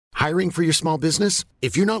Hiring for your small business?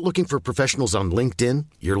 If you're not looking for professionals on LinkedIn,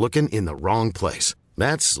 you're looking in the wrong place.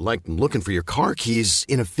 That's like looking for your car keys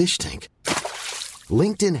in a fish tank.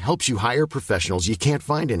 LinkedIn helps you hire professionals you can't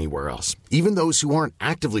find anywhere else, even those who aren't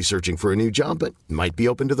actively searching for a new job but might be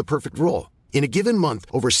open to the perfect role. In a given month,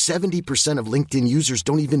 over 70% of LinkedIn users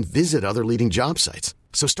don't even visit other leading job sites.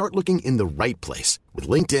 So start looking in the right place. With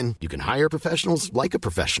LinkedIn, you can hire professionals like a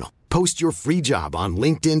professional. Post your free job on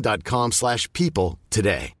linkedin.com/people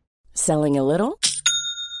today. Selling a little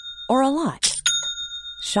or a lot?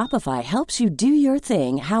 Shopify helps you do your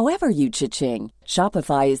thing however you cha-ching.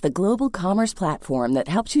 Shopify is the global commerce platform that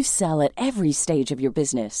helps you sell at every stage of your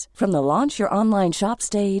business. From the launch your online shop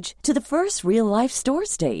stage to the first real-life store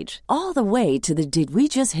stage, all the way to the did we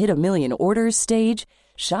just hit a million orders stage.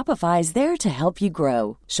 Shopify is there to help you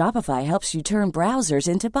grow. Shopify helps you turn browsers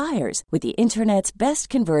into buyers with the internet's best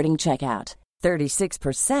converting checkout.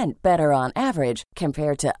 36% better on average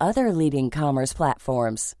compared to other leading commerce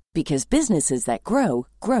platforms. Because businesses that grow,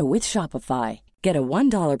 grow with Shopify. Get a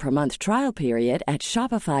 $1 per month trial period at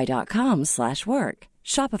shopify.com/work.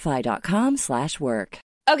 Shopify.com/work.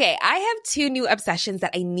 Okay, I have two new obsessions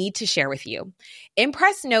that I need to share with you.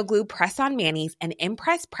 Impress No Glue Press-On Manis and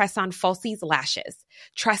Impress Press-On Falsies Lashes.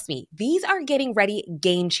 Trust me, these are getting ready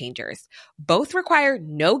game changers. Both require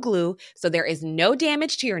no glue, so there is no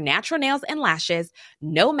damage to your natural nails and lashes,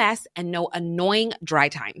 no mess, and no annoying dry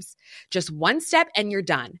times. Just one step and you're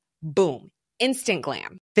done. Boom. Instant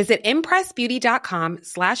glam. Visit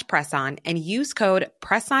impressbeauty.com/presson and use code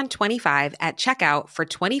PRESSON25 at checkout for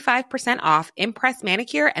 25% off Impress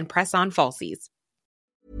Manicure and Press-On Falsies.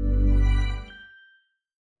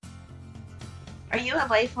 Are you a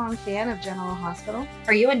lifelong fan of General Hospital?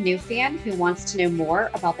 Are you a new fan who wants to know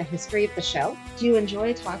more about the history of the show? Do you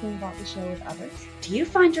enjoy talking about the show with others? Do you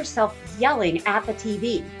find yourself yelling at the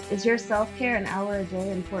TV? Is your self-care an hour a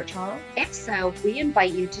day in Port Charles? If so, we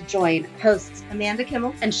invite you to join hosts Amanda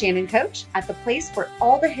Kimmel and Shannon Coach at the place where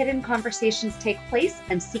all the hidden conversations take place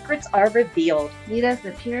and secrets are revealed. Meet us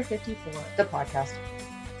at Pier 54, the podcast.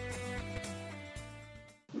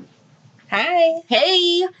 Hi.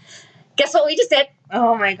 Hey, guess what we just did?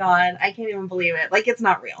 Oh my God, I can't even believe it. Like, it's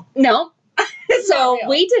not real. No. So real.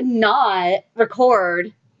 we did not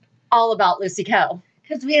record all about Lucy Coe.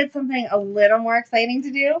 Because we had something a little more exciting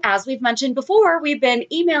to do. As we've mentioned before, we've been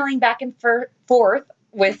emailing back and forth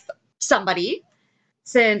with somebody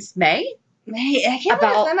since May. I can't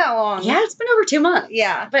believe it's been that long. Yeah, it's been over 2 months.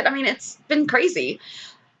 Yeah. But, I mean, it's been crazy.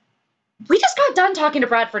 We just got done talking to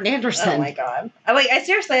Bradford Anderson. Oh my God. I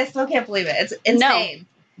seriously, I still can't believe it. It's insane. No.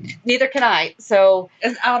 Neither can I. So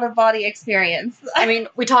it's out of body experience. I mean,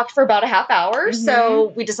 we talked for about a half hour, so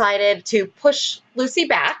we decided to push Lucy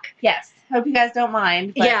back. Yes. Hope you guys don't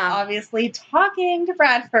mind. But yeah. Obviously, talking to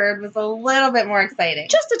Bradford was a little bit more exciting.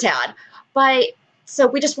 Just a tad. But so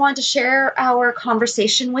we just wanted to share our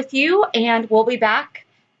conversation with you, and we'll be back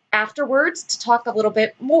afterwards to talk a little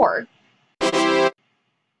bit more.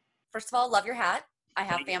 First of all, love your hat. I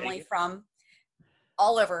have family from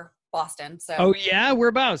all over Boston. So. Oh yeah,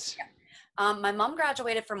 whereabouts? Yeah. My mom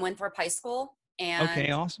graduated from Winthrop High School, and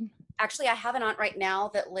okay, awesome. Actually, I have an aunt right now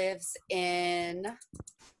that lives in.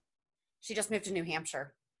 She just moved to New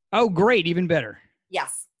Hampshire. Oh, great! Even better.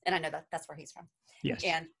 Yes, and I know that's where he's from. Yes,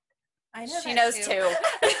 and I know she knows too.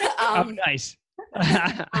 Oh, nice.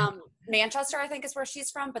 Manchester, I think, is where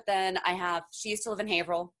she's from. But then she used to live in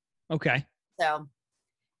Haverhill. Okay. So,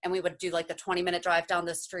 and we would do like the 20-minute drive down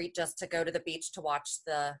the street just to go to the beach to watch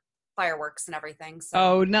the fireworks and everything. So.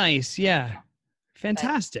 Oh, nice. Yeah.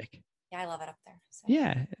 Fantastic. But, yeah, I love it up there. So.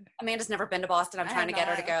 Yeah. Amanda's never been to Boston. I'm trying to get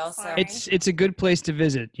her to go. So it's a good place to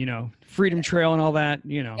visit, Freedom Trail and all that,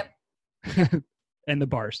 Yep. And the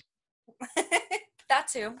bars. That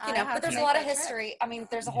too, but there's a lot of history. I mean,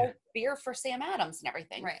 there's a whole beer for Sam Adams and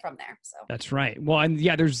everything from there. So that's right. Well, and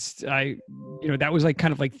yeah, that was like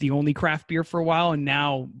kind of like the only craft beer for a while, and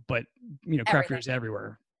now, but craft beer is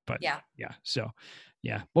everywhere. But yeah. So,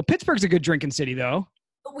 yeah. Well, Pittsburgh's a good drinking city, though.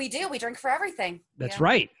 We drink for everything. That's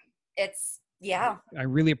right. It's I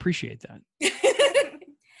really appreciate that.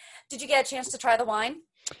 Did you get a chance to try the wine?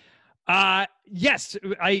 Yes.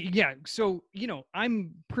 So,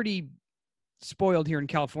 I'm pretty spoiled here in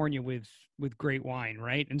California with great wine,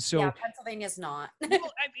 right? And so Pennsylvania's not. well, I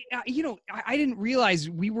mean, I didn't realize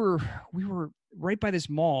we were right by this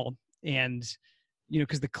mall, and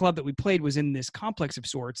because the club that we played was in this complex of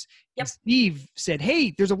sorts. Yep. And Steve said,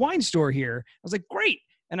 "Hey, there's a wine store here." I was like, "Great!"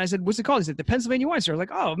 And I said, "What's it called?" He said, "The Pennsylvania Wine Store." I was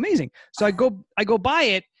like, "Oh, amazing!" So I go by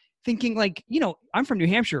it, thinking like, I'm from New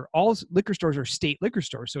Hampshire. All liquor stores are state liquor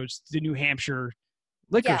stores, so it's the New Hampshire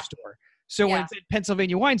liquor store. So when it said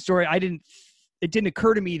Pennsylvania Wine Store, I didn't it didn't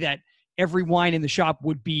occur to me that every wine in the shop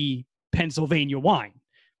would be Pennsylvania wine.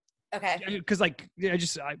 Okay. Because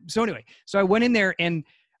so anyway, so I went in there and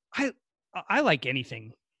I like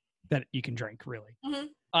anything that you can drink, really.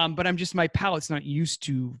 Mm-hmm. But my palate's not used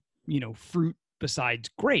to, fruit besides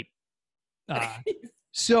grape.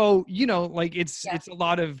 So, it's a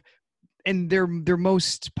lot of, and their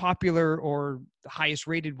most popular or the highest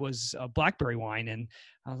rated was blackberry wine. And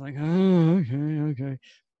I was like, oh, okay.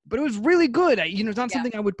 But it was really good. It's not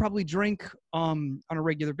something I would probably drink on a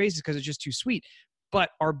regular basis because it's just too sweet. But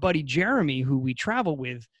our buddy Jeremy, who we travel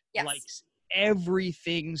with, likes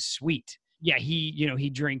everything sweet. Yeah, he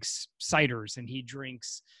drinks ciders and he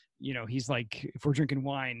drinks, he's like, if we're drinking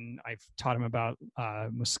wine, I've taught him about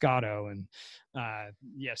Moscato and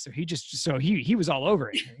so he was all over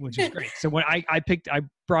it, which is great. So when I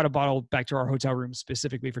brought a bottle back to our hotel room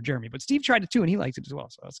specifically for Jeremy, but Steve tried it too and he liked it as well.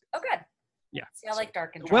 So that's good. Oh, good. Yeah. See, I like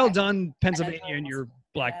dark and dry. Well done, Pennsylvania, and your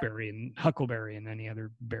blackberry and huckleberry and any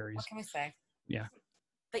other berries. What can we say? Yeah.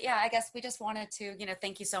 But yeah, I guess we just wanted to,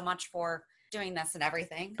 thank you so much for doing this and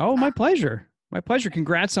everything. Oh, my pleasure. My pleasure.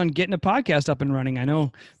 Congrats on getting a podcast up and running. I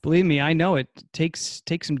know, believe me, I know it takes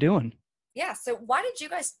some doing. Yeah. So why did you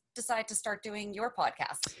guys decide to start doing your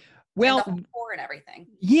podcast? Well, and the tour and everything.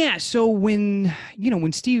 Yeah. So when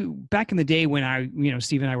Steve, back in the day when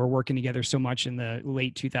Steve and I were working together so much in the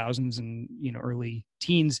late 2000s and, early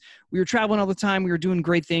teens, we were traveling all the time. We were doing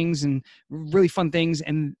great things and really fun things.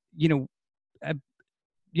 And,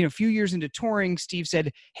 a few years into touring, Steve said,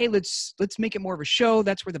 hey, let's make it more of a show.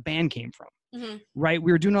 That's where the band came from. Mm-hmm. Right.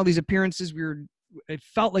 We were doing all these appearances. It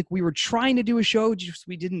felt like we were trying to do a show, just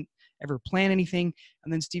we didn't ever plan anything.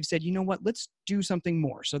 And then Steve said, you know what, let's do something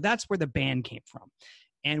more. So that's where the band came from.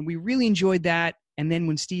 And we really enjoyed that. And then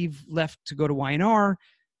when Steve left to go to Y&R,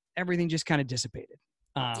 everything just kind of dissipated.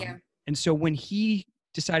 And so when he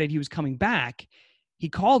decided he was coming back, he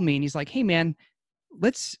called me and he's like, hey man,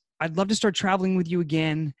 I'd love to start traveling with you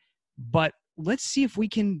again, but let's see if we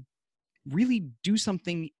can really do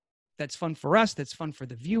something that's fun for us, that's fun for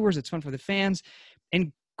the viewers, that's fun for the fans,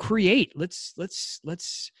 and create. Let's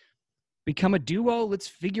become a duo. Let's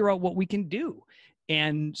figure out what we can do.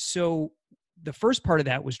 And so the first part of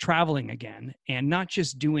that was traveling again, and not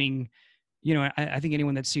just doing, I think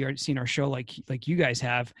anyone that's seen our show like you guys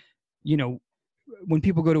have, when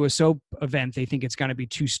people go to a soap event, they think it's going to be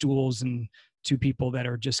two stools and two people that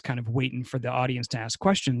are just kind of waiting for the audience to ask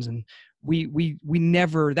questions. And we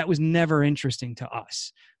never, that was never interesting to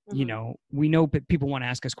us. Mm-hmm. We know people want to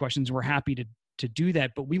ask us questions. We're happy to do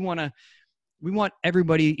that, but we want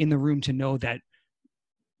everybody in the room to know that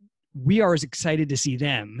we are as excited to see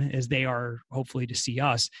them as they are hopefully to see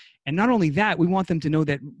us. And not only that, we want them to know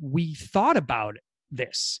that we thought about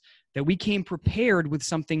this, that we came prepared with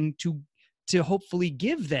something to hopefully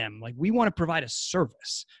give them. Like, we want to provide a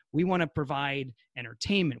service. We want to provide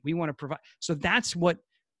entertainment. We want to provide. So that's what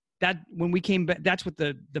when we came back, that's what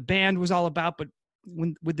the band was all about. But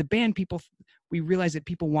with the band, we realized that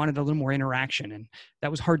people wanted a little more interaction, and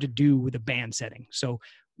that was hard to do with a band setting. So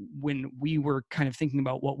when we were kind of thinking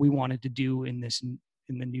about what we wanted to do in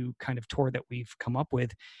the new kind of tour that we've come up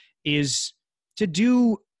with, is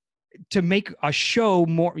to make a show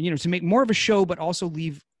more, to make more of a show, but also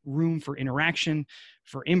leave room for interaction,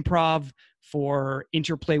 for improv, for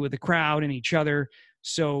interplay with the crowd and each other.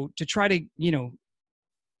 So to try to,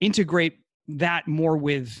 integrate that more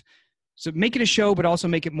so make it a show, but also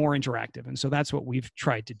make it more interactive. And so that's what we've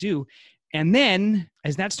tried to do. And then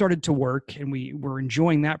as that started to work and we were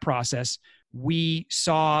enjoying that process, we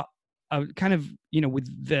saw a kind of,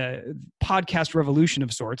 with the podcast revolution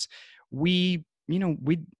of sorts, we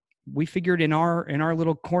figured in our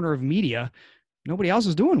little corner of media, nobody else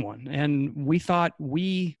is doing one. And we thought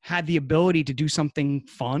we had the ability to do something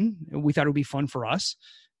fun. We thought it would be fun for us.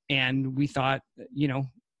 And we thought,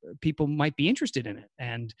 people might be interested in it.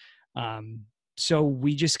 And so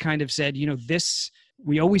we just kind of said,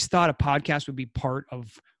 we always thought a podcast would be part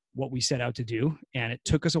of what we set out to do. And it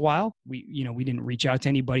took us a while. We didn't reach out to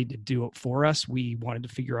anybody to do it for us. We wanted to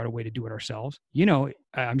figure out a way to do it ourselves.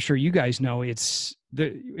 I'm sure you guys know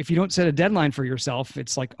if you don't set a deadline for yourself,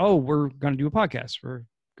 it's like, oh, we're going to do a podcast. We're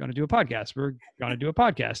going to do a podcast. We're going to do a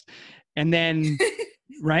podcast. And then,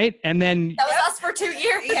 right. And then that was us for 2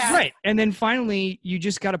 years. Yeah. Right. And then finally you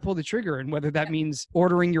just got to pull the trigger, and whether that means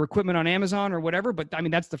ordering your equipment on Amazon or whatever, but I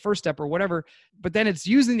mean, that's the first step or whatever, but then it's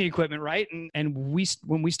using the equipment. Right. And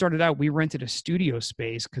when we started out, we rented a studio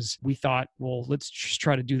space because we thought, well, let's just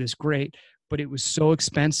try to do this great. But it was so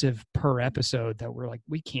expensive per episode that we're like,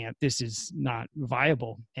 this is not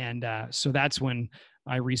viable. And so that's when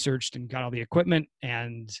I researched and got all the equipment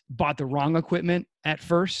and bought the wrong equipment at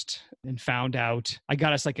first and found out I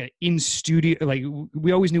got us like an in studio, like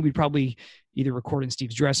we always knew we'd probably either record in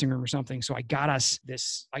Steve's dressing room or something. So I got us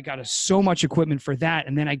so much equipment for that.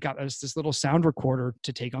 And then I got us this little sound recorder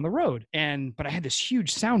to take on the road. But I had this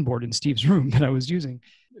huge soundboard in Steve's room that I was using.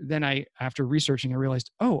 Then after researching, I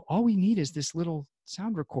realized, all we need is this little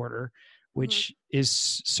sound recorder, which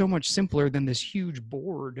is so much simpler than this huge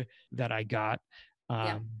board that I got.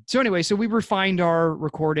 So anyway, so we refined our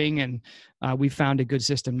recording and we found a good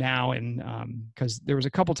system now. And because there was a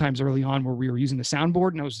couple times early on where we were using the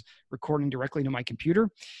soundboard and I was recording directly to my computer.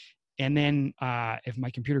 And then if my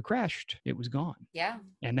computer crashed, it was gone. Yeah.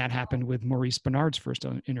 And that happened with Maurice Bernard's first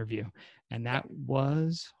interview. And that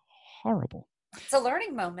was horrible. It's a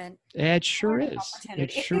learning moment. It sure is.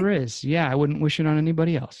 It sure is. Yeah. I wouldn't wish it on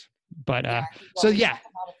anybody else. But we talked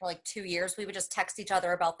about it for like 2 years. We would just text each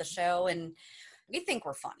other about the show and we think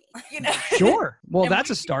we're funny, Sure. Well, that's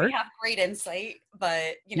a start. We have great insight,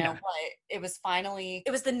 but but it was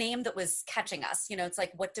the name that was catching us. It's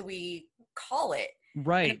like, what do we call it?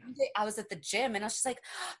 Right. And one day I was at the gym and I was just like,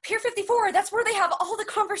 Pier 54, that's where they have all the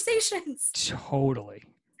conversations. Totally.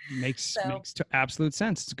 Makes absolute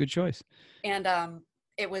sense. It's a good choice. And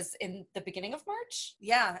it was in the beginning of March.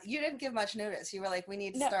 Yeah, you didn't give much notice. You were like, we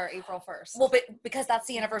need to start April 1st. Well, but because that's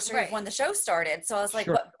the anniversary of when the show started. So I was like,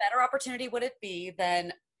 what better opportunity would it be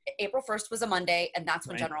than April 1st was a Monday, and that's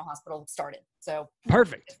when General Hospital started. So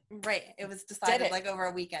perfect. Right. It was decided like over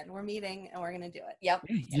a weekend. We're meeting and we're going to do it. Yep.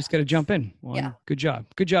 Yeah, you just got to jump in. Well, good job.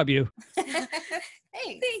 Good job, you.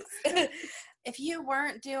 Hey, thanks. If you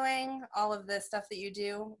weren't doing all of the stuff that you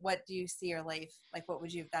do, what do you see your life? Like, what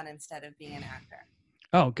would you have done instead of being an actor?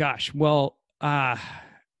 Oh gosh. Well,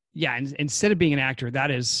 instead of being an actor,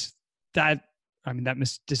 that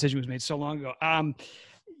decision was made so long ago. I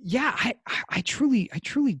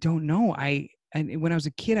truly don't know. And when I was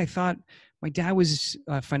a kid, I thought my dad was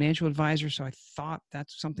a financial advisor. So I thought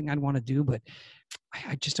that's something I'd want to do, but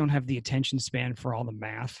I just don't have the attention span for all the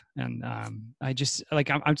math. And it's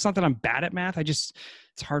not that I'm bad at math. It's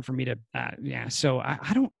hard for me to, So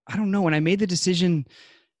I don't know. And I made the decision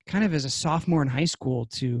kind of as a sophomore in high school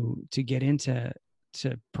to get into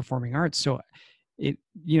performing arts. So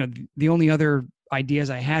the only other ideas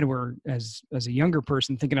I had were as a younger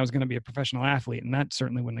person thinking I was going to be a professional athlete, and that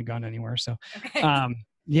certainly wouldn't have gone anywhere. So,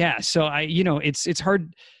 so it's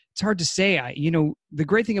hard. It's hard to say. The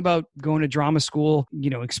great thing about going to drama school,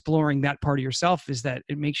 exploring that part of yourself is that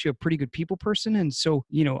it makes you a pretty good people person. And so,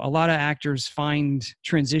 a lot of actors find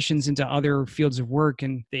transitions into other fields of work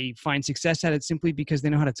and they find success at it simply because they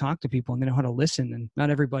know how to talk to people and they know how to listen. And not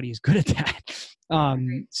everybody is good at that.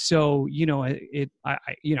 I'd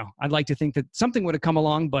like to think that something would have come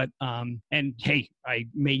along, but, and hey, I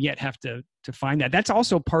may yet have to find that. That's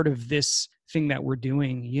also part of this thing that we're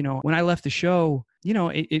doing. When I left the show,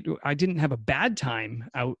 I didn't have a bad time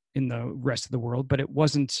out in the rest of the world, but it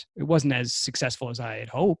wasn't as successful as I had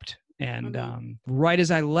hoped. And right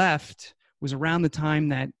as I left was around the time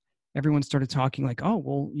that everyone started talking like, oh,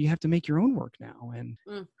 well, you have to make your own work now. And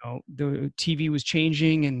the TV was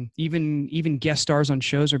changing, and even guest stars on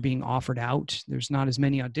shows are being offered out. There's not as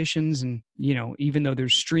many auditions. And, even though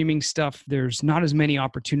there's streaming stuff, there's not as many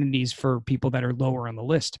opportunities for people that are lower on the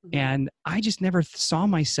list. And I just never saw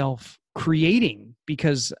myself creating,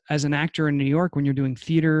 because as an actor in New York, when you're doing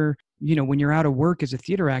theater, when you're out of work as a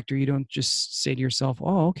theater actor, you don't just say to yourself,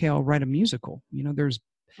 oh, okay, I'll write a musical. There's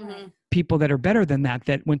people that are better than that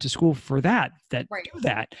went to school for that do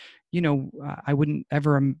that. I wouldn't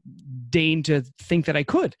ever deign to think that I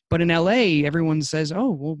could. But in LA, everyone says,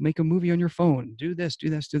 oh, well, make a movie on your phone, do this, do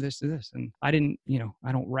this, do this, do this. And I didn't,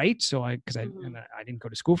 I don't write. So I didn't go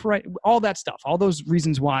to school for writing, all that stuff, all those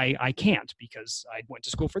reasons why I can't, because I went to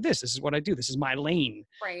school for this. This is what I do. This is my lane.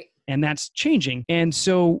 Right. And that's changing. And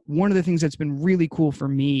so one of the things that's been really cool for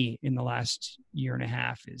me in the last year and a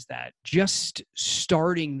half is that just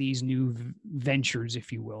starting these new ventures,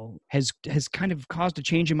 if you will, has kind of caused a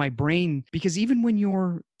change in my brain. Because even when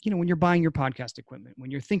you're buying your podcast equipment, when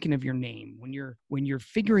you're thinking of your name, when you're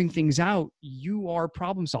figuring things out, you are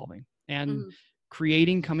problem solving and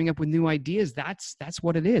creating, coming up with new ideas. That's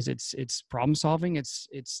what it is. It's problem solving.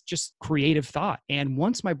 It's just creative thought. And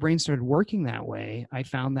once my brain started working that way, I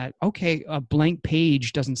found that, okay, a blank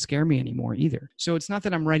page doesn't scare me anymore either. So it's not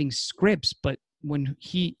that I'm writing scripts, but when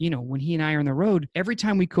he and I are on the road, every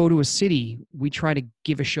time we go to a city, we try to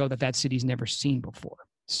give a show that city's never seen before.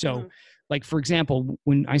 So like, for example,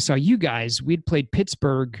 when I saw you guys, we'd played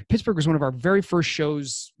Pittsburgh. Pittsburgh was one of our very first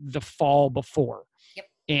shows the fall before. Yep.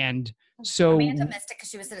 And so Amanda missed it because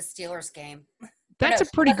she was at a Steelers game. That's a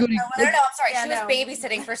pretty good. No, I'm sorry. Yeah, She was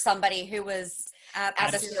babysitting for somebody who was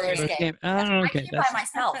at a Steelers game. Oh, I okay. came by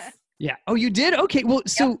myself. Yeah. Oh, you did? Okay. Well,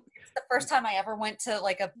 so It's the first time I ever went to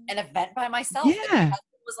like an event by myself. Yeah. And my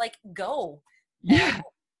husband was like, go. yeah.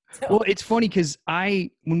 So, Well, it's funny because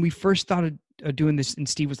when we first started doing this, and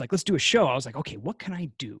Steve was like, "Let's do a show," I was like, "Okay, what can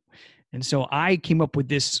I do?" And so I came up with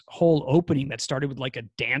this whole opening that started with like a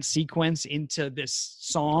dance sequence into this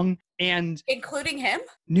song. And including him?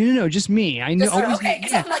 no, just me. I know. Okay,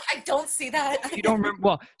 because I'm like, I don't see that. You don't remember?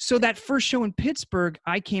 Well, so that first show in Pittsburgh,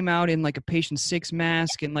 I came out in like a Patient 6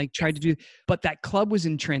 mask and like tried to do, but that club was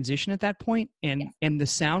in transition at that point, and the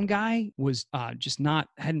sound guy was just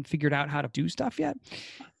hadn't figured out how to do stuff yet.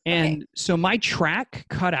 And so my track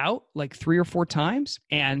cut out like 3 or 4 times,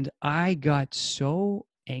 and I got so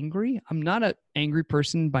angry. I'm not an angry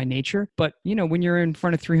person by nature, but you know, when you're in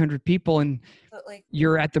front of 300 people and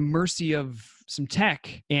you're at the mercy of some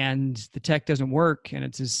tech and the tech doesn't work and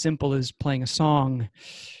it's as simple as playing a song,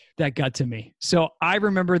 that got to me. So I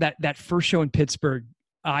remember that first show in Pittsburgh,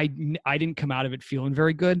 I didn't come out of it feeling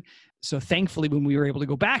very good. So thankfully, when we were able to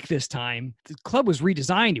go back this time, the club was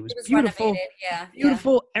redesigned. It was beautiful. Renovated.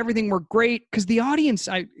 Beautiful. Yeah. Everything worked great. Because the audience,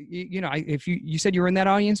 if you said you were in that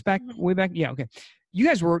audience way back. Yeah. Okay. You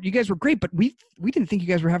guys were great, but we didn't think you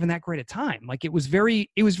guys were having that great a time. Like it was very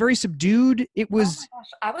subdued. It was. Oh my gosh,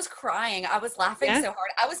 I was crying. I was laughing so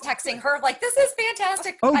hard. I was texting her like, "This is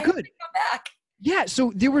fantastic." Oh, I good. have to come back. Yeah,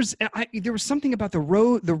 so there was something about the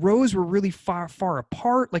rows were really far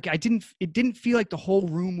apart. Like it didn't feel like the whole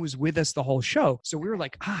room was with us the whole show. So we were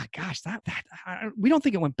like, gosh, that we don't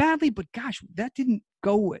think it went badly, but gosh, that didn't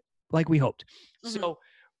go like we hoped. Mm-hmm. So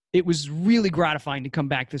it was really gratifying to come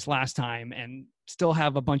back this last time and still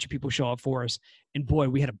have a bunch of people show up for us. And boy,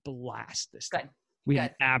 we had a blast this time. We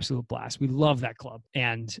had an absolute blast. We love that club.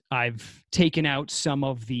 And I've taken out some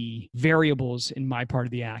of the variables in my part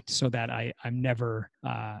of the act so that I'm never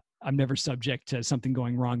subject to something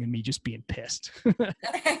going wrong and me just being pissed.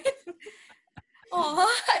 Oh,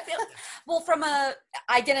 I feel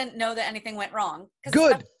I didn't know that anything went wrong.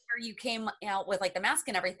 Good. After you came out with like the mask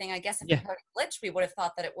and everything, I guess if you heard a glitch, we would have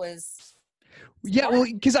thought that it was. Yeah, well,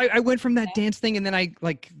 because I went from that dance thing, and then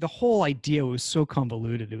the whole idea was so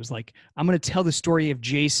convoluted. It was like, I'm going to tell the story of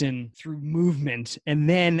Jason through movement, and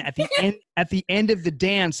then at the end of the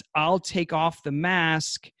dance, I'll take off the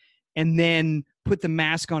mask and then put the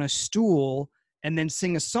mask on a stool and then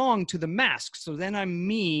sing a song to the mask. So then I'm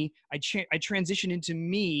me. I transition into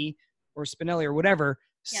me or Spinelli or whatever,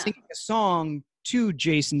 singing a song to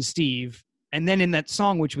Jason Steve, and then in that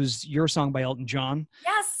song, which was your song by Elton John.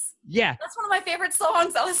 Yes. Yeah. That's one of my favorite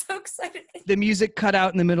songs. I was so excited. The music cut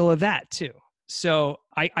out in the middle of that too. So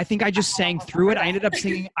I think I just sang through it. I ended up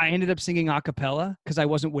singing a cappella because I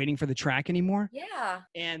wasn't waiting for the track anymore. Yeah.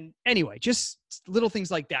 And anyway, just little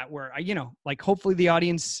things like that where hopefully the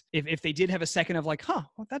audience, if they did have a second of like, well,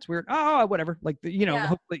 that's weird. Oh, whatever. Like,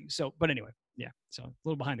 hopefully. So, but anyway, yeah. So a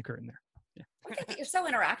little behind the curtain there. Yeah. I think that you're so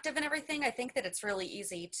interactive and everything. I think that it's really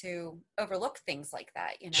easy to overlook things like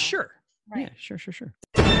that, Sure. Right. Yeah, sure.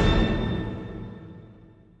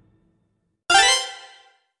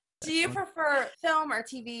 Do you prefer film or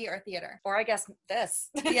TV or theater? Or I guess this.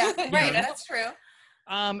 Yeah, right. That's true.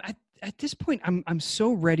 At this point, I'm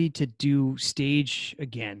so ready to do stage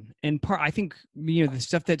again. And I think, the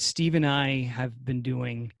stuff that Steve and I have been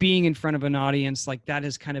doing, being in front of an audience, like that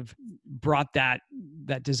has kind of brought that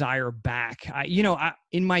desire back.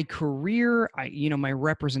 In my career, my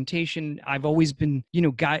representation, I've always been,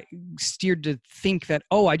 steered to think that,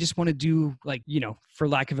 I just want to do like, for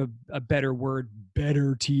lack of a better word,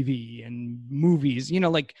 better TV and movies,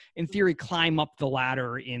 like in theory, climb up the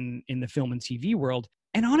ladder in the film and TV world.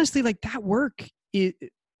 And honestly, like that work, in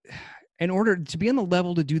order to be on the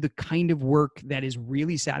level to do the kind of work that is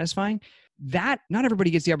really satisfying, that not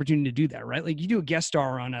everybody gets the opportunity to do that, right? Like you do a guest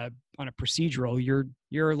star on a procedural,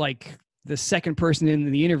 you're like the second person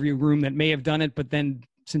in the interview room that may have done it, but then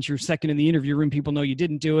since you're second in the interview room, people know you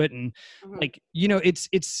didn't do it, and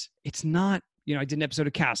it's not. I did an episode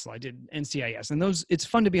of Castle. I did NCIS. And it's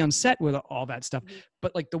fun to be on set with all that stuff. Mm-hmm.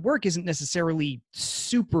 But like the work isn't necessarily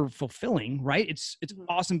super fulfilling, right? It's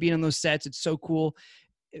awesome being on those sets. It's so cool.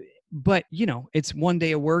 But, it's one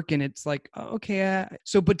day of work and it's like, okay.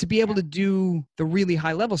 But to be able to do the really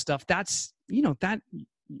high level stuff, that's, that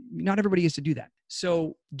not everybody gets to do that.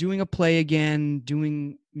 So doing a play again,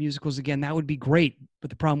 doing musicals again, that would be great. But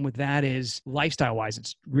the problem with that is lifestyle wise,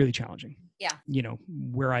 it's really challenging. Yeah.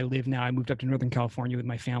 Where I live now, I moved up to Northern California with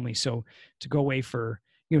my family. So to go away for,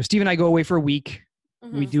 Steve and I go away for a week,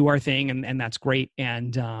 we do our thing and that's great.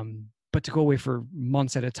 And, but to go away for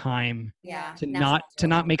months at a time, Yeah. to national not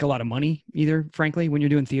tour. make a lot of money either. Frankly, when you're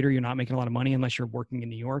doing theater, you're not making a lot of money unless you're working in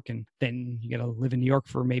New York, and then you got to live in New York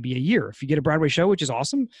for maybe a year. If you get a Broadway show, which is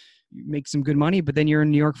awesome, you make some good money, but then you're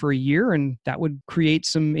in New York for a year, and that would create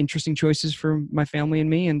some interesting choices for my family and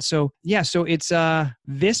me. And so, yeah, so it's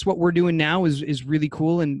what we're doing now is really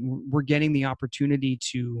cool, and we're getting the opportunity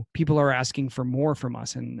to, people are asking for more from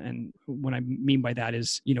us, and what I mean by that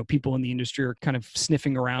is, people in the industry are kind of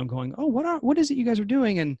sniffing around, going, "Oh, what is it you guys are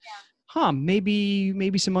doing?" And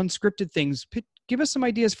maybe some unscripted things. Give us some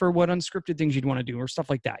ideas for what unscripted things you'd want to do, or stuff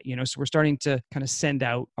like that. So we're starting to kind of send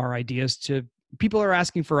out our ideas to people are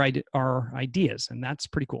asking for our ideas, and that's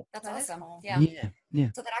pretty cool. That's That is awesome. cool. Yeah. Yeah.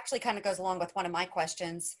 So that actually kind of goes along with one of my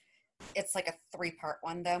questions. It's like a 3-part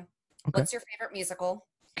one, though. Okay. What's your favorite musical?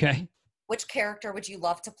 Okay. Which character would you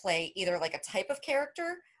love to play, either like a type of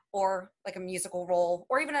character or like a musical role,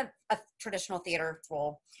 or even a traditional theater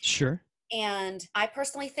role? Sure. And I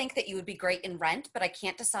personally think that you would be great in Rent, but I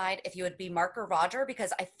can't decide if you would be Mark or Roger,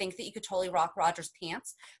 because I think that you could totally rock Roger's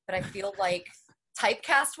pants, but I feel like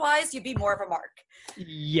typecast wise, you'd be more of a Mark.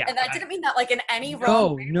 Yeah. And I didn't mean that like in any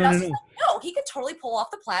wrong way. No. No, he could totally pull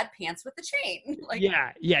off the plaid pants with the chain. Like,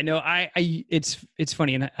 Yeah. No, it's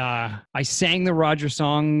funny. And I sang the Roger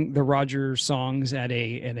songs at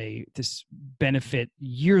this benefit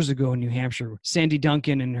years ago in New Hampshire. Sandy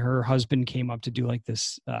Duncan and her husband came up to do like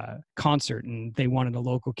this concert, and they wanted a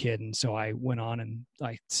local kid. And so I went on and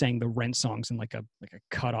I sang the Rent songs in like a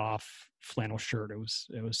cut off flannel shirt. It was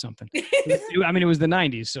something. I mean, it was the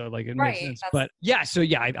 90s, so like it makes sense. But yeah, so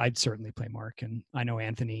yeah, I'd certainly play Mark, and I know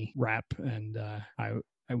Anthony Rapp, and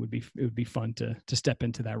it would be fun to step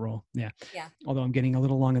into that role. Yeah. Although I'm getting a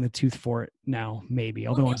little long in the tooth for it now, maybe.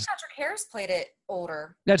 Although Neil Patrick Harris played it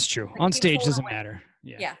older. That's true. Like, on he was stage older doesn't when- matter.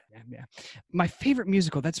 Yeah. Yeah. My favorite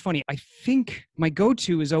musical. That's funny. I think my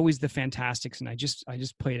go-to is always The Fantastics, and I just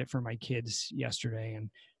played it for my kids yesterday, and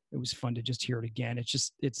it was fun to just hear it again.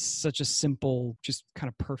 It's such a simple, just kind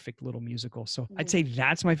of perfect little musical. So I'd say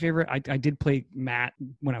that's my favorite. I did play Matt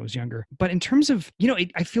when I was younger, but in terms of,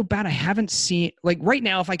 I feel bad. I haven't seen, like right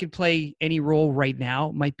now, if I could play any role right now,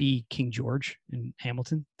 it might be King George in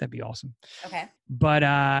Hamilton. That'd be awesome. Okay.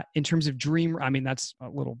 But in terms of dream, I mean, that's a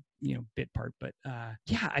little, bit part, but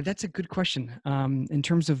yeah, that's a good question. In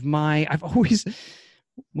terms of I've always,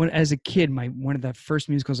 as a kid, one of the first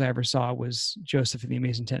musicals I ever saw was Joseph and the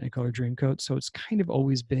Amazing Technicolor Dreamcoat. So it's kind of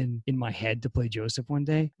always been in my head to play Joseph one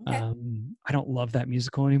day. Okay. I don't love that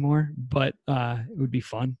musical anymore, but it would be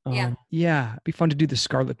fun. Yeah. It'd be fun to do the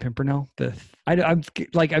Scarlet Pimpernel. I'm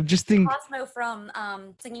just thinking Cosmo from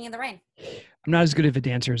Singing in the Rain. I'm not as good of a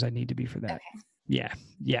dancer as I need to be for that. Okay.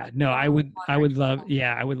 Yeah. No, I would love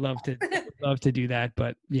to do that,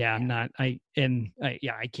 but yeah, I'm not. I can't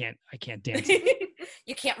dance.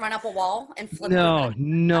 You can't run up a wall and flip.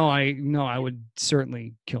 No, I would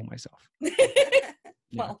certainly kill myself.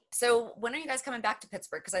 Well, so when are you guys coming back to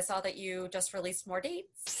Pittsburgh? Because I saw that you just released more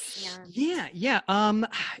dates. Yeah.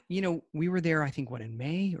 We were there, I think, in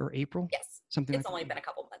May or April? Yes. Something It's like only that. been a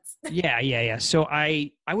couple months. Yeah. So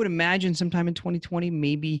I would imagine sometime in 2020,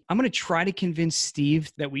 maybe. I'm going to try to convince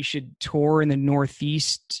Steve that we should tour in the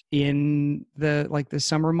Northeast in the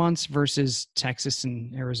summer months versus Texas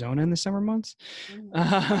and Arizona in the summer months.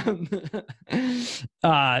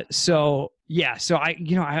 So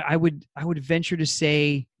I would venture to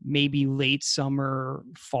say maybe late summer,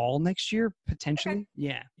 fall next year, potentially.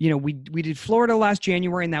 Okay. Yeah. We did Florida last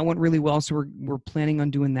January, and that went really well. So we're planning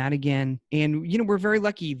on doing that again. And, we're very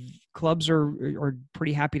lucky. Clubs are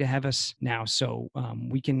pretty happy to have us now. So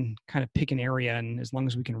we can kind of pick an area, and as long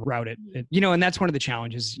as we can route it, and that's one of the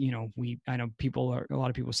challenges. I know a lot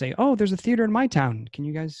of people say, "Oh, there's a theater in my town. Can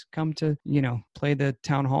you guys come to, play the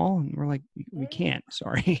town hall?" And we're like, we can't,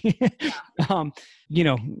 sorry.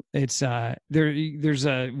 It's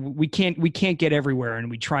we can't get everywhere, and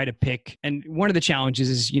we try to pick. And one of the challenges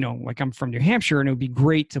is, like I'm from New Hampshire, and it would be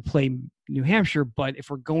great to play New Hampshire, but if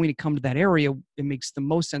we're going to come to that area, it makes the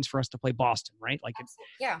most sense for us to play Boston, right? Like it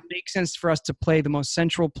makes sense for us to play the most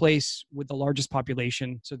central place with the largest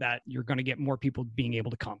population, so that you're going to get more people being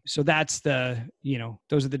able to come. So that's those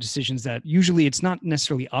are the decisions that usually it's not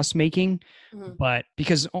necessarily us making, but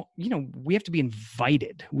because we have to be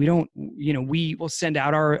invited. We don't, we will send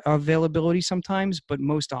out our availability sometimes, but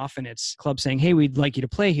most often it's clubs saying, "Hey, we'd like you to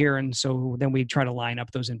play here," and so then we try to line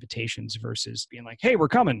up those invitations versus being like, "Hey, we're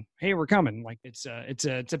coming. Like it's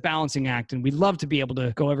a balancing act, and we'd love to be able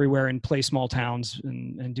to go everywhere and play small towns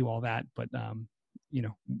and do all that, but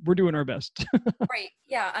we're doing our best. Right.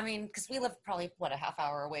 Yeah. I mean, because we live probably a half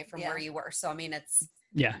hour away from where you were. So I mean, it's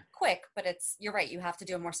Yeah. quick, but you're right. You have to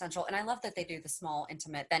do it more central. And I love that they do the small,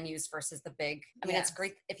 intimate venues versus the big. I mean, it's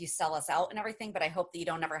great if you sell us out and everything, but I hope that you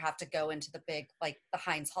don't ever have to go into the big, like the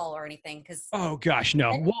Heinz Hall or anything. Cause Oh gosh,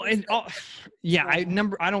 no. Well, and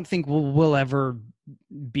I don't think we'll ever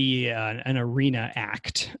be an arena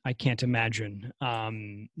act. I can't imagine.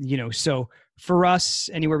 So for us,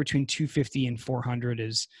 anywhere between 250 and 400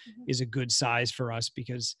 is a good size for us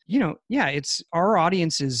because, it's our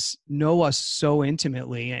audiences know us so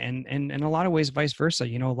intimately and in a lot of ways, vice versa.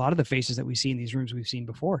 A lot of the faces that we see in these rooms we've seen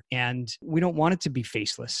before, and we don't want it to be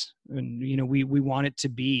faceless. And, we want it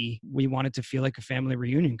to feel like a family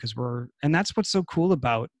reunion and that's what's so cool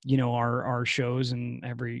about, our shows and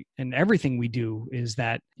everything we do is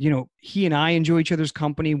that, he and I enjoy each other's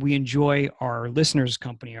company. We enjoy our listeners'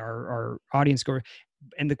 company, our audience.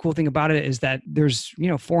 And the cool thing about it is that there's,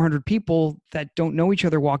 400 people that don't know each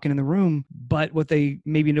other walking in the room, but what they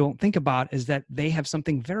maybe don't think about is that they have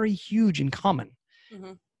something very huge in common.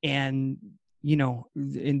 Mm-hmm. And,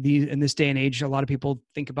 in this day and age, a lot of people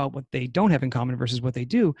think about what they don't have in common versus what they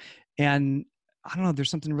do. And I don't know,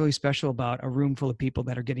 there's something really special about a room full of people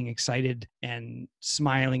that are getting excited and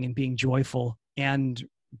smiling and being joyful and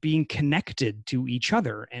being connected to each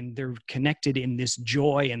other, and they're connected in this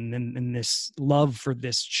joy and in this love for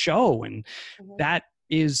this show. And that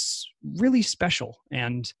is really special.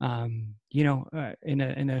 And,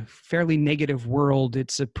 in a fairly negative world,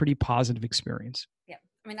 it's a pretty positive experience. Yeah.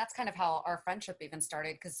 I mean, that's kind of how our friendship even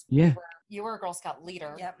started. Cause you were a Girl Scout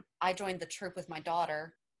leader. Yep. I joined the troop with my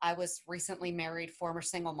daughter. I was recently married, former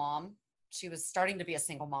single mom. She was starting to be a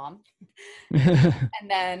single mom. And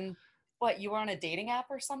then you were on a dating app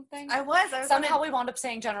or something? I was Somehow we wound up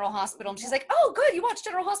saying General Hospital, and she's like, "Oh, good, you watched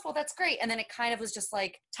General Hospital. That's great." And then it kind of was just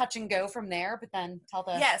like touch and go from there. But then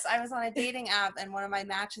Yes, I was on a dating app, and one of my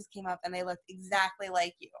matches came up, and they looked exactly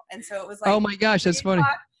like you. And so it was like, oh my gosh, that's funny.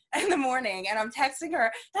 In the morning, and I'm texting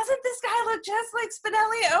her, "Doesn't this guy look just like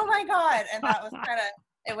Spinelli? Oh my god!" And that was kind of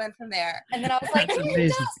it went from there. And then I was like, "Can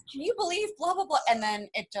you believe blah blah blah?" And then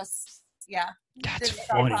it just That's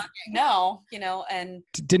funny. No, and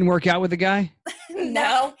didn't work out with the guy.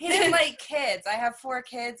 No, he didn't like kids. I have 4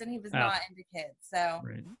 kids, and he was not into kids, so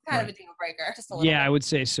kind of a deal breaker. Just a little bit. I would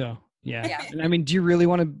say so. Yeah. And I mean, do you really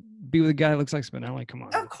want to be with a guy that looks like Spinelli? Come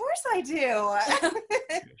on. Of course I do.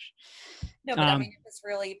 No, but I mean, it's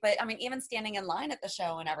really, even standing in line at the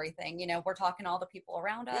show and everything, we're talking to all the people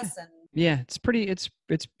around us and. Yeah, it's pretty,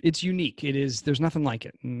 it's unique. It is, there's nothing like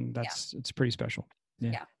it. And it's pretty special.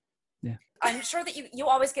 Yeah. I'm sure that you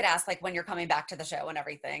always get asked like when you're coming back to the show and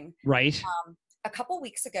everything. Right. A couple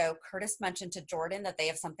weeks ago, Curtis mentioned to Jordan that they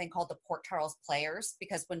have something called the Port Charles Players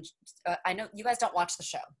because when I know you guys don't watch the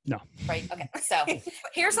show. No. Right. Okay. So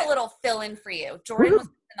here's a little fill in for you. Jordan was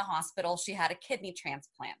in the hospital. She had a kidney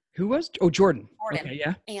transplant. Who was? Oh, Jordan. Okay,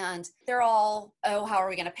 yeah. And they're all, how are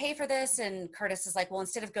we going to pay for this? And Curtis is like, well,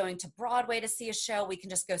 instead of going to Broadway to see a show, we can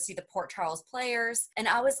just go see the Port Charles Players. And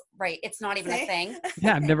I was right. It's not even a thing.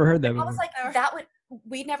 Yeah, I've never heard that before. I was like,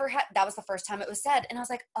 that was the first time it was said. And I was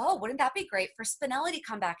like, oh, wouldn't that be great for Spinelli to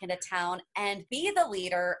come back into town and be the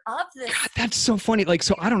leader of this? God, that's so funny. Like,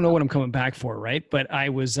 so I don't know what I'm coming back for, right? But I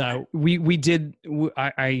was, our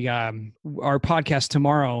podcast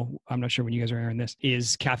tomorrow, I'm not sure when you guys are airing this,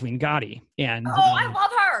 is Kathleen Gotti. And I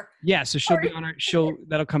love her. Yeah, so she'll be on our show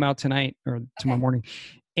that'll come out tonight or tomorrow morning.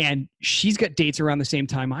 And she's got dates around the same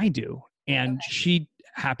time I do. And she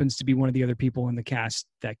happens to be one of the other people in the cast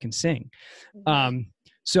that can sing.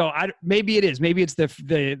 So maybe it is. Maybe it's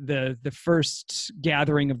the first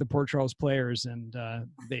gathering of the Port Charles Players, and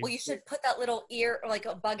well, you should put that little ear, like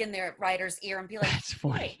a bug in their writer's ear, and be like, "That's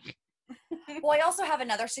funny." Well, I also have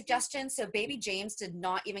another suggestion. So, baby James did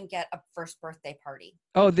not even get a first birthday party.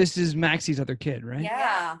 Oh, this is Maxie's other kid, right?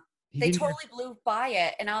 Yeah, they totally blew by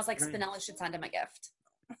it, and I was like, Spinelli should send him a gift.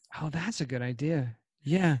 Oh, that's a good idea.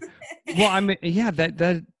 Yeah. Well,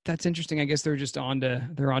 that's interesting. I guess they're just onto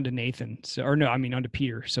Nathan. So, or no, onto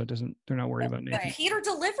Peter. So they're not worried about Nathan. Right. Peter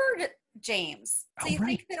delivered James. So you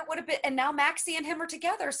think that it would have been, and now Maxie and him are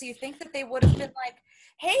together. So you think that they would have been like,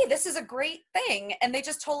 hey, this is a great thing. And they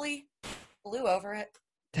just totally blew over it.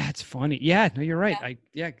 That's funny. Yeah, no, you're right.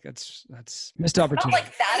 That's missed opportunity. Not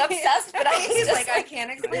like that obsessed, but I can't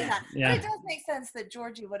explain that. Yeah. But it does make sense that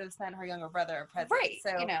Georgie would have sent her younger brother a present. Right.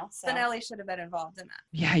 So, Spinelli should have been involved in that.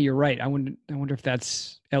 Yeah, you're right. I wonder if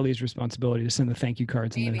that's Ellie's responsibility to send the thank you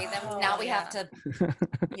cards. Maybe. Now we have to,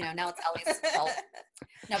 now it's Ellie's fault.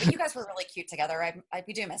 No, but you guys were really cute together.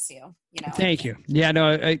 We do miss you. Thank you. Yeah,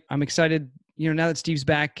 no, I'm excited now that Steve's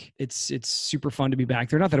back, it's super fun to be back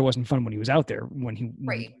there. Not that it wasn't fun when he was out there,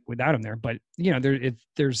 without him there, but I think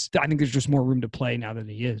there's just more room to play now that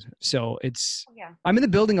he is. So I'm in the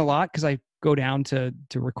building a lot because I go down to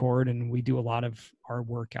record, and we do a lot of our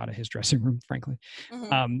work out of his dressing room, frankly.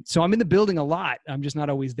 So I'm in the building a lot. I'm just not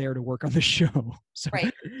always there to work on the show. So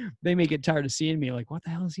they may get tired of seeing me like, what the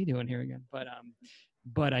hell is he doing here again?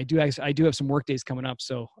 But I do have some work days coming up.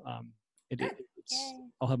 So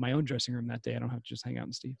I'll have my own dressing room that day. I don't have to just hang out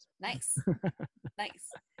in Steve's. Nice. Nice.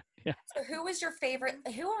 Yeah. So who is your favorite?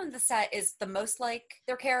 Who on the set is the most like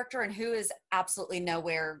their character, and who is absolutely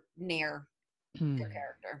nowhere near their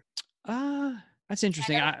character? That's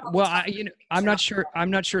interesting. I'm not sure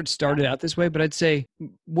it started out this way, but I'd say,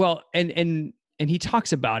 well, and he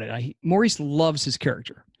talks about it. Maurice loves his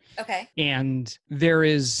character. Okay. And there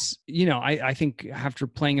is, I think after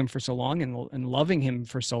playing him for so long and loving him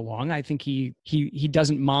for so long, I think he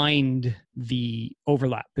doesn't mind the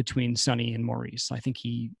overlap between Sonny and Maurice. I think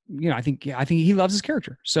he loves his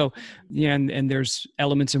character. So, and there's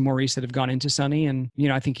elements of Maurice that have gone into Sonny, and,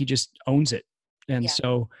 I think he just owns it. And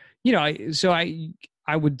so,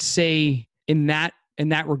 I would say in that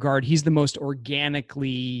regard, he's the most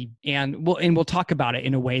organically, and we'll talk about it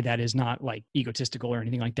in a way that is not like egotistical or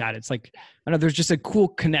anything like that. It's like, I know there's just a cool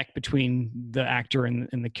connect between the actor and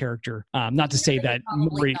the character. Not to say that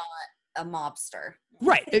probably not a mobster.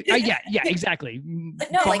 Right. Yeah, exactly.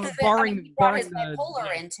 But no, barring his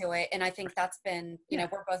bipolar into it. And I think that's been,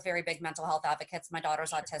 we're both very big mental health advocates. My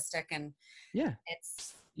daughter's autistic, and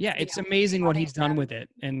it's amazing what he's done with it.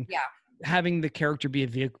 And having the character be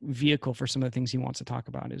a vehicle for some of the things he wants to talk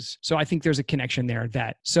about so I think there's a connection there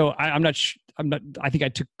I think I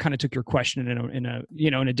took your question in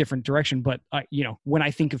a different direction, but when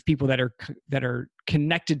I think of people that are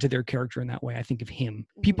connected to their character in that way, I think of him.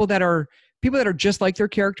 People that are just like their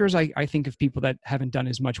characters, I think of people that haven't done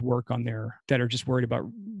as much work on that are just worried about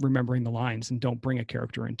remembering the lines and don't bring a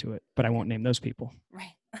character into it, but I won't name those people.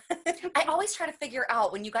 Right. I always try to figure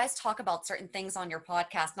out when you guys talk about certain things on your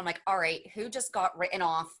podcast, and I'm like, all right, who just got written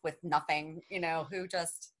off with nothing? Who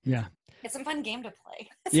just... Yeah. It's a fun game to play.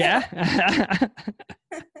 Yeah.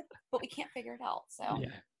 But we can't figure it out. So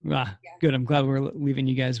Good. I'm glad we're leaving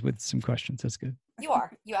you guys with some questions. That's good.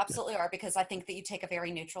 You absolutely are, because I think that you take a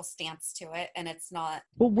very neutral stance to it, and it's not.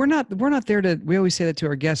 Well, we're not there to. We always say that to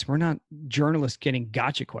our guests. We're not journalists getting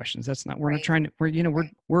gotcha questions. That's not. We're not trying to.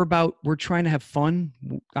 We're trying to have fun.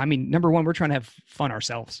 I mean, number one, we're trying to have fun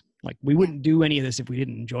ourselves. Like, we wouldn't do any of this if we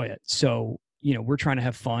didn't enjoy it. So we're trying to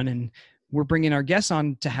have fun, and we're bringing our guests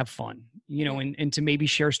on to have fun, and to maybe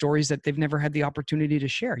share stories that they've never had the opportunity to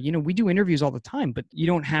share. We do interviews all the time, but you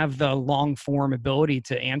don't have the long form ability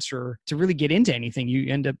to really get into anything. You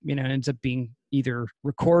end up, ends up being either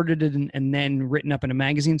recorded and then written up in a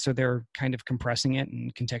magazine. So they're kind of compressing it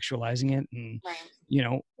and contextualizing it,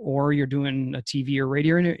 and, or you're doing a TV or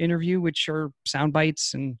radio interview, which are sound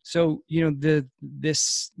bites. And so,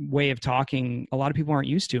 this way of talking, a lot of people aren't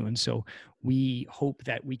used to. And so we hope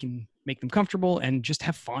that we can make them comfortable and just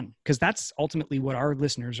have fun, because that's ultimately what our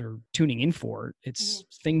listeners are tuning in for. It's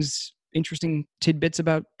things, interesting tidbits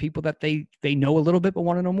about people that they know a little bit but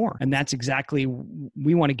want to know more. And that's exactly,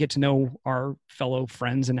 we want to get to know our fellow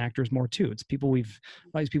friends and actors more too. It's people we've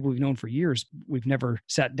known for years. We've never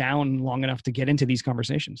sat down long enough to get into these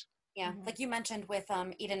conversations. Yeah. Like you mentioned with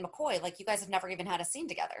Eden McCoy, like you guys have never even had a scene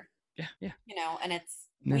together. Yeah. And it's,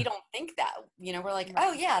 we don't think that, we're like,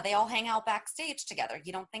 oh yeah, they all hang out backstage together.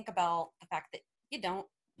 You don't think about the fact that you don't.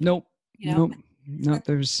 Nope. Nope. No,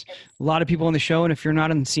 there's a lot of people on the show, and if you're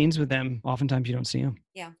not in scenes with them, oftentimes you don't see them.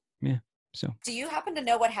 Yeah. So do you happen to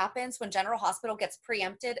know what happens when General Hospital gets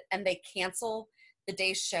preempted and they cancel the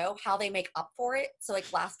day's show, how they make up for it? So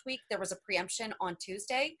like last week there was a preemption on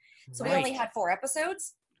Tuesday, so we only had 4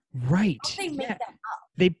 episodes. Right. How do they make that up?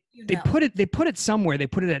 They put it somewhere. They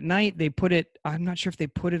put it at night. I'm not sure if they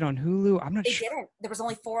put it on Hulu. I'm not sure. They didn't. There was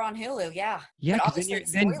only 4 on Hulu. Yeah. Yeah.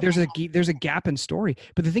 Then there's a gap in story.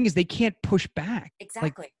 But the thing is, they can't push back.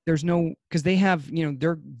 Exactly. Like, there's no, because they have,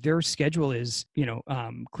 their schedule is,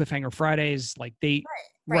 Cliffhanger Fridays. Like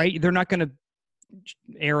right. They're not going to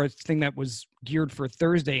air a thing that was geared for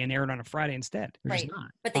Thursday and air it on a Friday instead. They're not.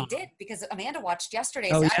 But they did, because Amanda watched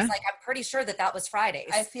yesterday's. Oh, yeah? I was like, I'm pretty sure that was Fridays.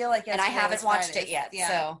 I feel like, and I haven't watched it yet. Yeah.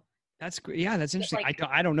 So that's great. Yeah, that's interesting.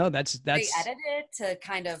 I don't know. That's they edited it to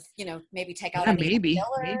kind of maybe take out maybe.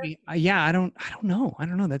 Yeah, I don't know.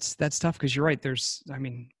 That's tough, because you're right. There's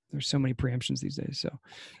so many preemptions these days. So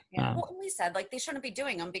well, we said like they shouldn't be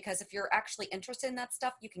doing them, because if you're actually interested in that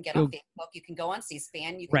stuff, you can get on Facebook, you can go on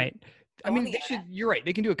C-SPAN, you can right. I mean, you're right.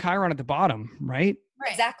 They can do a chyron at the bottom, right?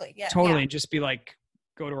 Exactly. Yeah. Totally. And just be like,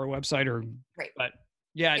 go to our website or. Right. But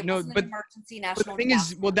yeah, It no, wasn't but an emergency But national the thing is,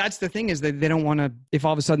 disaster. well, that's the thing is that they don't want to, if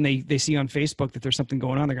all of a sudden they see on Facebook that there's something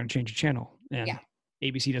going on, they're going to change the channel. And Yeah.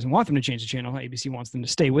 ABC doesn't want them to change the channel. ABC wants them to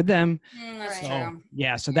stay with them. That's So, true.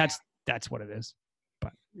 yeah, so that's what it is.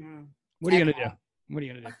 But Mm. what are you going Okay. to do? What are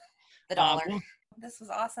you going to do? The dollar. well, This was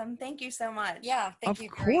awesome. Thank you so much. Yeah, thank Of you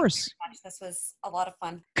course. very much. This was a lot of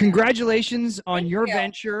fun. Congratulations on Thank your you.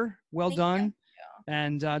 venture. Well Thank done.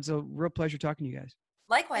 And it's a real pleasure talking to you guys.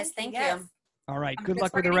 Likewise, thank Yes. you. All right. I'm Good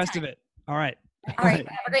luck with the Pittsburgh rest of anytime. it. All right. All right,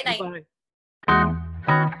 have a great night. Bye.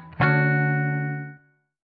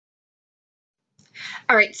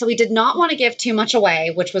 All right, so we did not want to give too much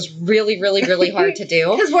away, which was really, really, really hard to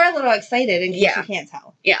do. Because we're a little excited in case Yeah. you can't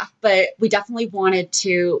tell. Yeah, but we definitely wanted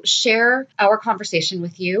to share our conversation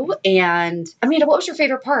with you. And Amanda, what was your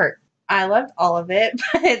favorite part? I loved all of it,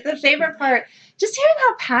 but the favorite part, just hearing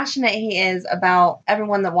how passionate he is about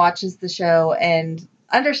everyone that watches the show and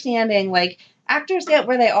understanding, like, actors get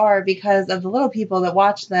where they are because of the little people that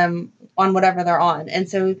watch them on whatever they're on. And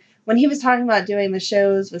so when he was talking about doing the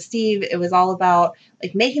shows with Steve, it was all about,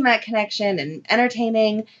 like, making that connection and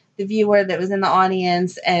entertaining the viewer that was in the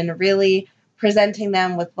audience and really presenting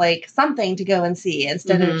them with, like, something to go and see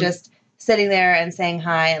instead of just sitting there and saying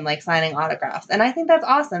hi and, like, signing autographs. And I think that's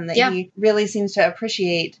awesome that he really seems to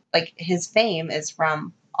appreciate, like, his fame is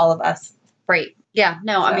from all of us. Right. Yeah,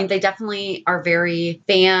 no, I So. mean, they definitely are very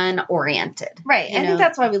fan oriented. Right. You I think know?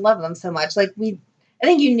 that's why we love them so much. Like, I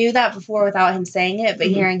think you knew that before without him saying it, but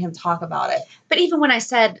Mhm. hearing him talk about it. But even when I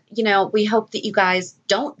said, we hope that you guys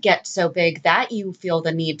don't get so big that you feel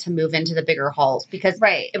the need to move into the bigger halls because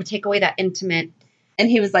it would take away that intimate. And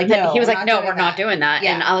he was like, no, he was like, no, doing we're not that. doing that.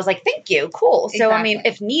 Yeah. And I was like, thank you. Cool. So, I mean, Exactly.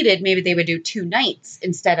 if needed, maybe they would do 2 nights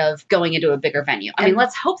instead of going into a bigger venue. I mean, And-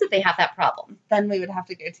 let's hope that they have that problem. Then we would have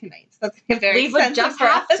to go 2 nights. That's very We would expensive just for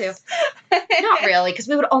have us. Not really, because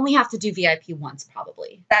we would only have to do VIP once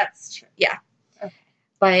probably. That's true. Yeah. Okay.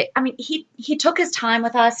 But, I mean, he took his time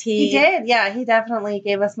with us. He did. Yeah, he definitely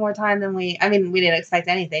gave us more time than we didn't expect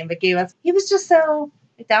anything, but he was just so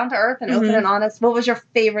down to earth and open Mhm. and honest. What was your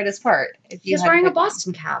favoriteest part? If He you was had to wearing a pick one?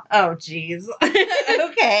 Boston cap. Oh, jeez.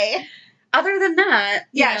 Okay. Other than that,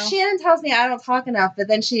 Yeah, Shannon tells me I don't talk enough, but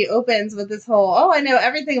then she opens with this whole, I know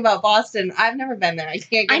everything about Boston. I've never been there. I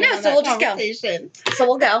can't get I know, in on so that we'll just go. conversation. So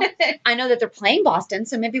we'll go. I know that they're playing Boston,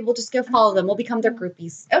 so maybe we'll just go follow them. We'll become their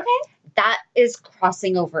groupies. Okay. That is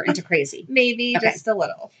crossing over into crazy. Maybe Okay. just a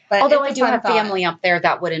little. But Although it's I a do fun have thought. family up there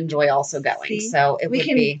that would enjoy also going. See? So it We would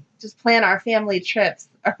can be. just plan our family trips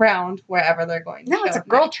around wherever they're going to No, it's a go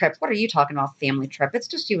girl next. trip. What are you talking about? Family trip? It's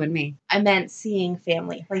just you and me. I meant seeing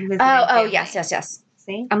family. Like visiting Oh, family. yes.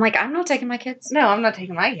 See? I'm like, I'm not taking my kids. No, I'm not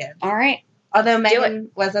taking my kids. All right. Although Let's do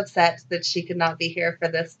Megan was upset that she could not be here for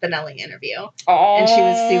this Spinelli interview. Oh. And she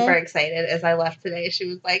was super excited as I left today. She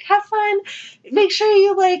was like, have fun. Make sure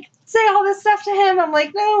you, like, say all this stuff to him. I'm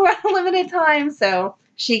like, no, we're on limited time. So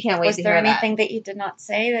she can't wait Was to there hear anything that you did not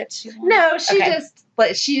say that she wanted? that. No,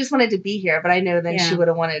 Okay. she just wanted to be here. But I know then she Yeah. would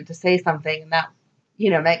have wanted to say something. And that,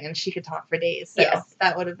 Megan, she could talk for days. So Yes.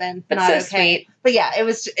 that would have been But not so okay. sweet. But yeah, it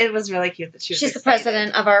was really cute that she was She's the excited.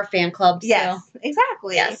 president of our fan club. Yes, So.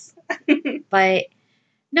 exactly. Yes. But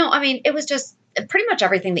no, I mean, it was just pretty much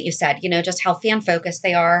everything that you said, just how fan focused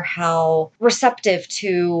they are, how receptive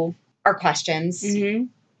to our questions, Mm-hmm.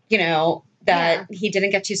 that he didn't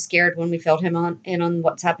get too scared when we filled him on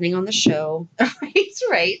what's happening on the show.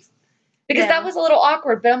 right. Because Yeah. that was a little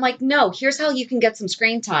awkward, but I'm like, no, here's how you can get some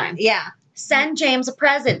screen time. Yeah. Send James a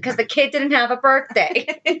present because the kid didn't have a birthday.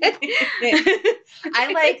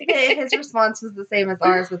 I like that his response was the same as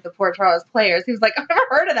ours with the Port Charles players. He was like, I've never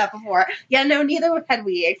heard of that before. Yeah, no, neither had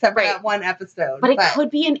we, except for Right. that one episode. But it could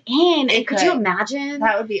be an in. It And could you could. imagine?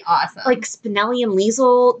 That would be awesome. Like Spinelli and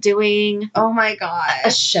Liesel doing oh my a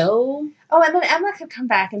gosh. show? Oh, and then Emma could come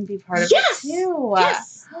back and be part of Yes! it too.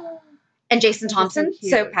 Yes. And Jason That was so Thompson.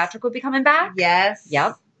 So cute. Patrick would be coming back. Yes.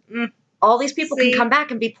 Yep. Mm. All these people See? can come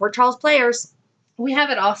back and be Port Charles players. We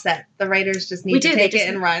have it all set. The writers just need We to do, they take just- it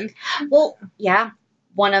and run. Well, yeah.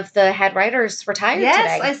 One of the head writers retired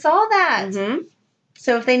Yes, today. I saw that. Mhm.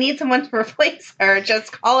 So if they need someone to replace her,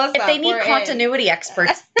 just call us If up. they need We're in. continuity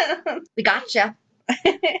experts, we gotcha.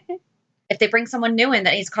 If they bring someone new in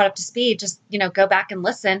that he's caught up to speed, just go back and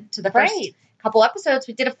listen to the first Right. couple episodes.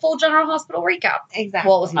 We did a full General Hospital recap. Exactly.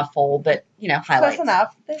 Well, it wasn't a full, but highlights. Close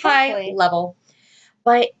enough. High Exactly. level.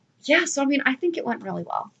 But yeah, so I mean, I think it went really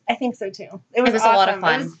well. I think so too. It was a lot of awesome.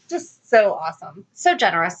 fun. It was just so awesome. So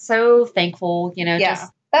generous, so thankful. Yeah.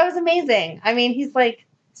 Just That was amazing. I mean, he's like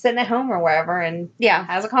sitting at home or wherever and yeah,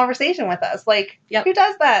 has a conversation with us. Like, Yep. who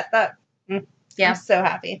does that? Yeah. I'm so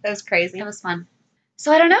happy. That was crazy. it was fun.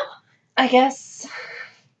 So I don't know. I guess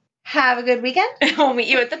Have a good weekend. We'll meet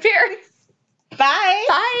you at the pier. Bye.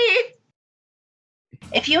 Bye.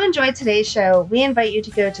 If you enjoyed today's show, we invite you to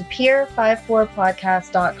go to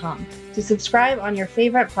pier54podcast.com to subscribe on your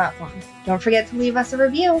favorite platform. Don't forget to leave us a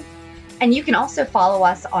review. And you can also follow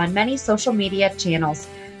us on many social media channels.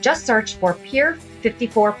 Just search for Pier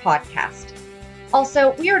 54 Podcast.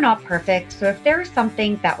 Also, we are not perfect, so if there is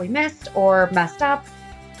something that we missed or messed up,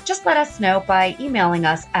 just let us know by emailing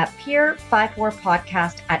us at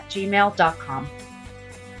pier54podcast@gmail.com.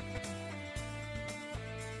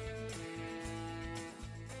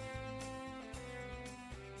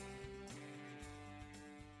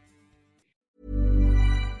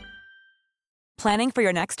 Planning for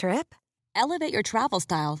your next trip? Elevate your travel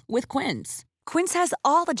style with Quince. Quince has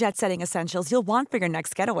all the jet-setting essentials you'll want for your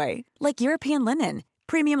next getaway, like European linen,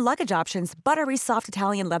 premium luggage options, buttery soft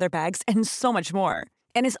Italian leather bags, and so much more.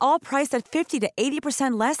 And is all priced at 50 to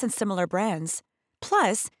 80% less than similar brands.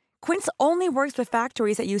 Plus, Quince only works with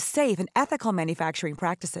factories that use safe and ethical manufacturing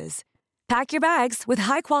practices. Pack your bags with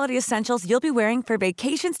high-quality essentials you'll be wearing for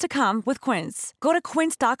vacations to come with Quince. Go to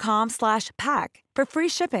quince.com/pack for free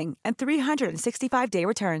shipping and 365-day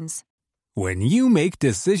returns. When you make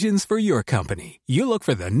decisions for your company, you look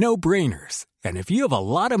for the no-brainers. And if you have a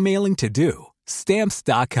lot of mailing to do,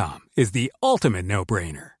 Stamps.com is the ultimate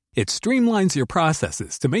no-brainer. It streamlines your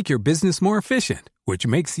processes to make your business more efficient, which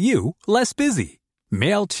makes you less busy.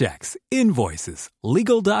 Mail checks, invoices,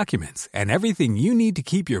 legal documents, and everything you need to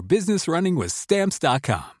keep your business running with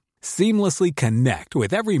Stamps.com. Seamlessly connect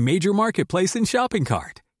with every major marketplace and shopping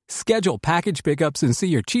cart. Schedule package pickups and see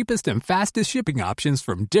your cheapest and fastest shipping options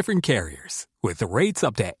from different carriers, with rates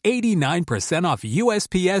up to 89% off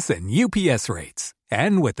USPS and UPS rates.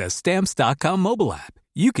 And with the Stamps.com mobile app,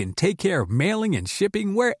 you can take care of mailing and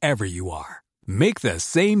shipping wherever you are. Make the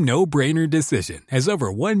same no-brainer decision as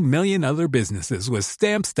over 1 million other businesses with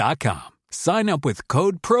Stamps.com. Sign up with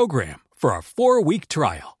code PROGRAM for a 4-week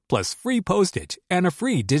trial, plus free postage and a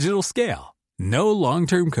free digital scale. No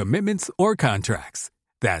long-term commitments or contracts.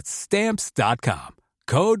 That's Stamps.com.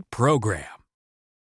 Code PROGRAM.